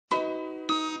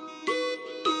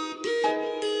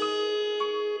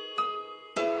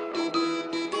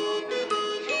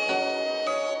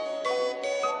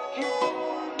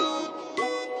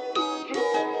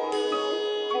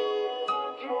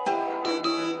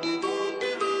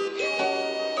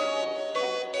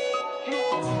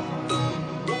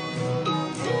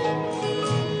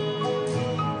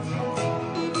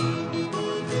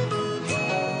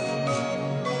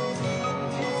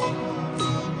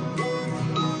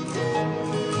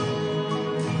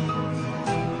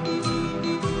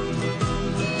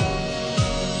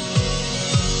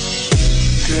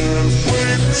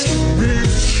wait to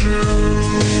meet you.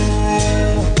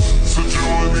 So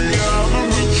join the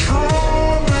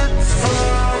animatronic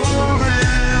family.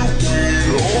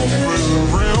 We open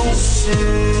real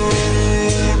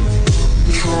soon.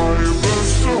 Try your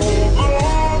best to hold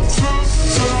on to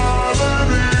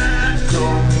sanity.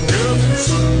 Come get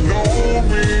to know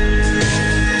me,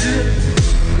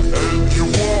 and you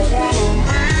won't wanna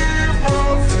leave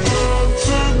after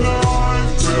tonight.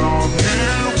 Down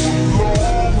here we're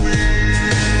lonely,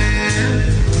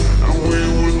 and we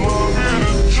would love you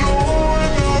to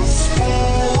join us for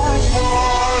a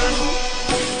ride.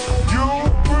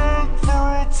 You've been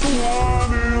through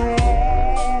 20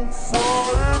 long,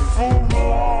 frightful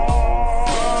nights.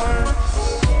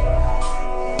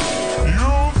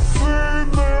 You've seen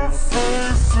their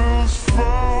faces,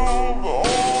 felt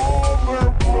all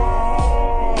their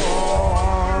plights.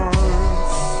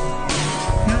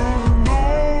 You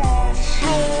know our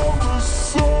show is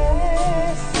so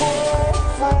far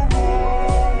from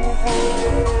over,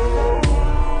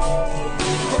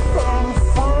 and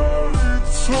Freddie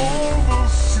told